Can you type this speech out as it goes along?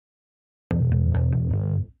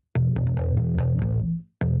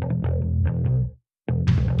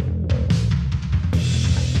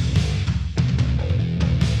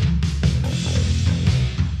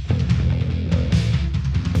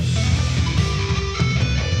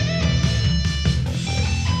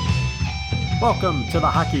Welcome to the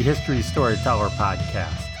Hockey History Storyteller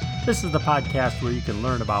Podcast. This is the podcast where you can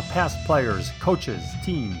learn about past players, coaches,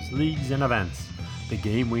 teams, leagues, and events. The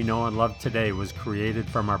game we know and love today was created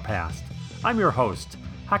from our past. I'm your host,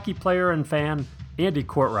 hockey player and fan, Andy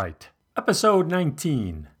Courtwright. Episode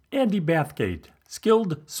 19, Andy Bathgate,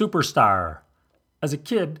 Skilled Superstar. As a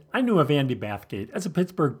kid, I knew of Andy Bathgate as a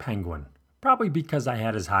Pittsburgh Penguin, probably because I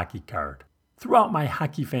had his hockey card. Throughout my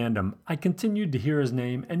hockey fandom, I continued to hear his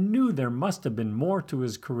name and knew there must have been more to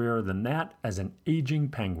his career than that as an aging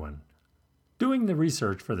Penguin. Doing the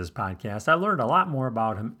research for this podcast, I learned a lot more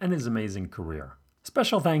about him and his amazing career.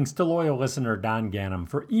 Special thanks to loyal listener Don Gannum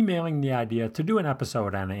for emailing the idea to do an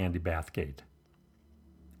episode on Andy Bathgate.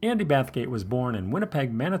 Andy Bathgate was born in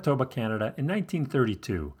Winnipeg, Manitoba, Canada in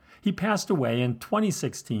 1932. He passed away in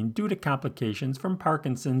 2016 due to complications from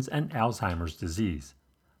Parkinson's and Alzheimer's disease.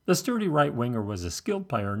 The sturdy right winger was a skilled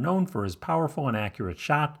player known for his powerful and accurate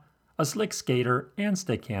shot, a slick skater and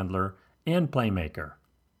stick handler, and playmaker.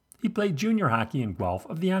 He played junior hockey in Guelph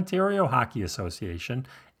of the Ontario Hockey Association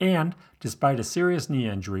and, despite a serious knee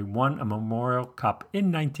injury, won a Memorial Cup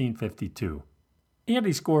in 1952.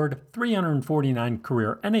 Andy scored 349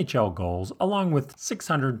 career NHL goals along with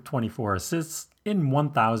 624 assists in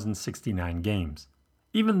 1,069 games.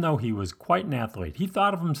 Even though he was quite an athlete, he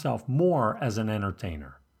thought of himself more as an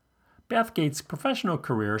entertainer. Bathgate's professional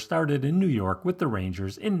career started in New York with the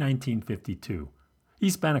Rangers in 1952. He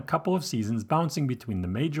spent a couple of seasons bouncing between the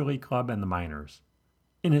Major League Club and the minors.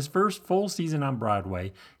 In his first full season on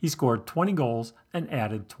Broadway, he scored 20 goals and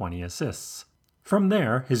added 20 assists. From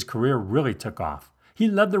there, his career really took off. He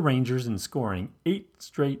led the Rangers in scoring 8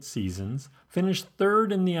 straight seasons, finished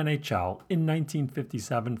third in the NHL in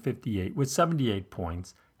 1957-58 with 78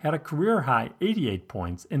 points, had a career-high 88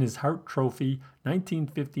 points in his Hart Trophy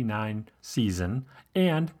 1959 season,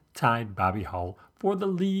 and tied Bobby Hull for the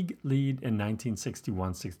league lead in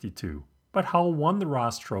 1961-62. But Hull won the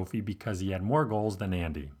Ross Trophy because he had more goals than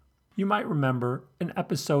Andy. You might remember in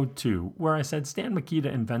episode 2 where I said Stan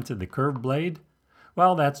Mikita invented the curved blade?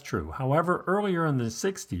 Well, that's true. However, earlier in the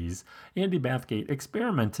 60s, Andy Bathgate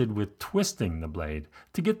experimented with twisting the blade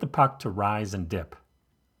to get the puck to rise and dip.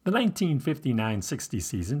 The 1959-60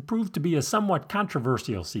 season proved to be a somewhat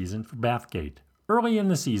controversial season for Bathgate. Early in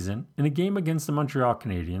the season, in a game against the Montreal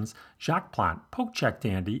Canadiens, Jacques Plante poke-checked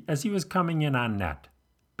Andy as he was coming in on net.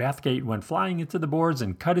 Bathgate went flying into the boards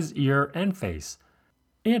and cut his ear and face.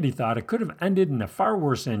 Andy thought it could have ended in a far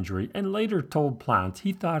worse injury and later told Plante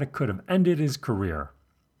he thought it could have ended his career.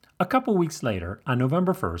 A couple weeks later, on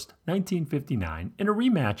November 1st, 1959, in a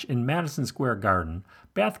rematch in Madison Square Garden,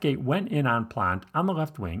 Bathgate went in on Plante on the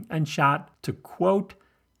left wing and shot to, quote,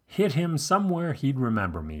 hit him somewhere he'd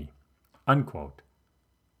remember me, unquote.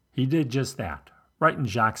 He did just that, right in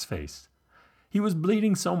Jacques' face. He was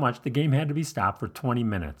bleeding so much the game had to be stopped for 20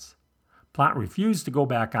 minutes. Plante refused to go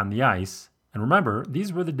back on the ice, and remember,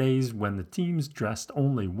 these were the days when the teams dressed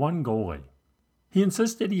only one goalie. He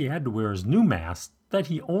insisted he had to wear his new mask that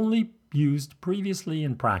he only used previously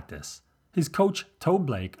in practice. His coach, Toe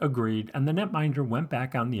Blake, agreed, and the netminder went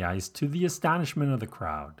back on the ice to the astonishment of the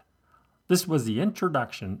crowd. This was the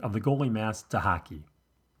introduction of the goalie mask to hockey.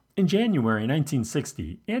 In January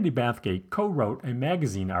 1960, Andy Bathgate co-wrote a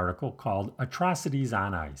magazine article called Atrocities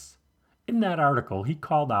on Ice. In that article, he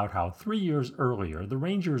called out how 3 years earlier, the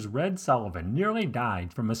Rangers' Red Sullivan nearly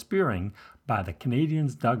died from a spearing by the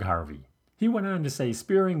Canadiens' Doug Harvey. He went on to say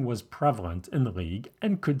spearing was prevalent in the league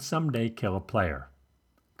and could someday kill a player.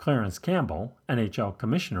 Clarence Campbell, NHL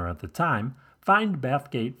commissioner at the time, fined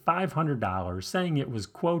Bathgate $500, saying it was,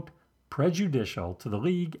 quote, prejudicial to the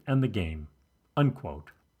league and the game, unquote.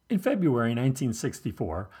 In February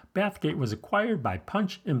 1964, Bathgate was acquired by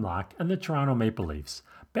Punch Imlach and the Toronto Maple Leafs.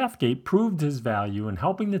 Bathgate proved his value in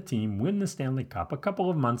helping the team win the Stanley Cup a couple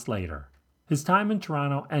of months later. His time in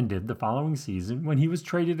Toronto ended the following season when he was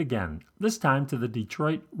traded again, this time to the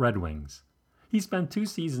Detroit Red Wings. He spent 2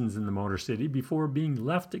 seasons in the Motor City before being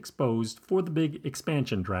left exposed for the big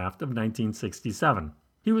expansion draft of 1967.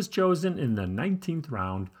 He was chosen in the 19th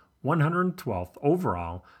round, 112th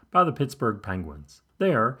overall, by the Pittsburgh Penguins.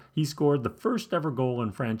 There, he scored the first ever goal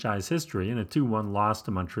in franchise history in a 2-1 loss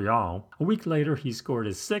to Montreal. A week later, he scored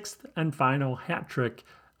his 6th and final hat trick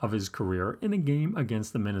of his career in a game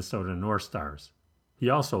against the Minnesota North Stars. He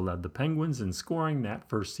also led the Penguins in scoring that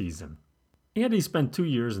first season. Andy spent 2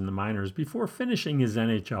 years in the minors before finishing his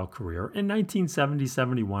NHL career in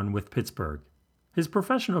 1970-71 with Pittsburgh. His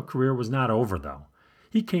professional career was not over, though.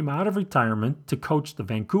 He came out of retirement to coach the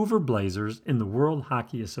Vancouver Blazers in the World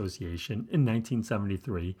Hockey Association in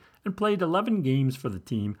 1973 and played 11 games for the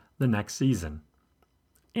team the next season.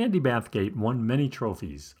 Andy Bathgate won many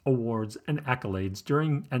trophies, awards, and accolades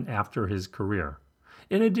during and after his career.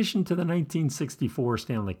 In addition to the 1964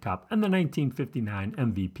 Stanley Cup and the 1959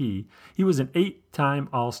 MVP, he was an 8-time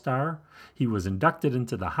All-Star. He was inducted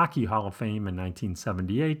into the Hockey Hall of Fame in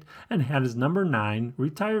 1978 and had his number 9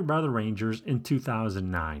 retired by the Rangers in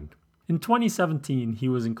 2009. In 2017, he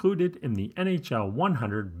was included in the NHL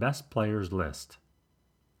 100 Best Players list.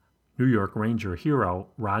 New York Ranger hero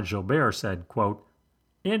Rod Gilbert said, quote,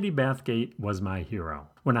 "Andy Bathgate was my hero.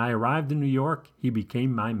 When I arrived in New York, he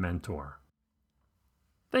became my mentor."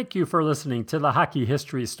 Thank you for listening to the Hockey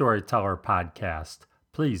History Storyteller podcast.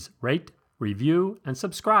 Please rate, review, and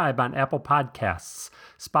subscribe on Apple Podcasts,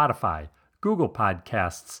 Spotify, Google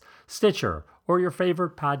Podcasts, Stitcher, or your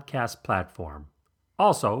favorite podcast platform.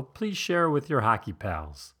 Also, please share with your hockey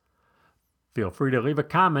pals. Feel free to leave a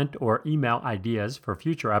comment or email ideas for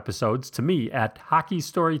future episodes to me at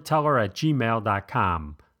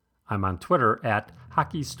hockeystoryteller@gmail.com. I'm on Twitter at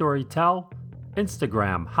hockeystorytell,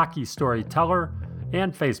 Instagram hockeystoryteller,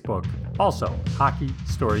 and Facebook, also Hockey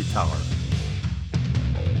Storyteller.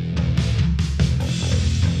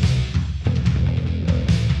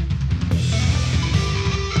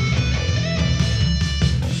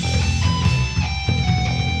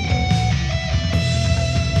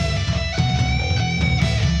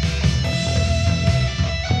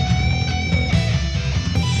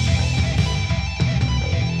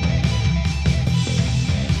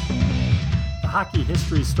 Hockey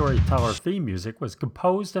History Storyteller theme music was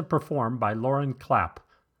composed and performed by Lauren Clapp.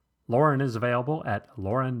 Lauren is available at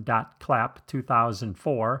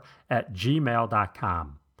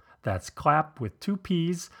lauren.clapp2004@gmail.com. That's clap with 2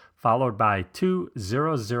 P's followed by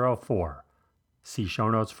 2004. See show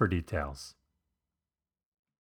notes for details.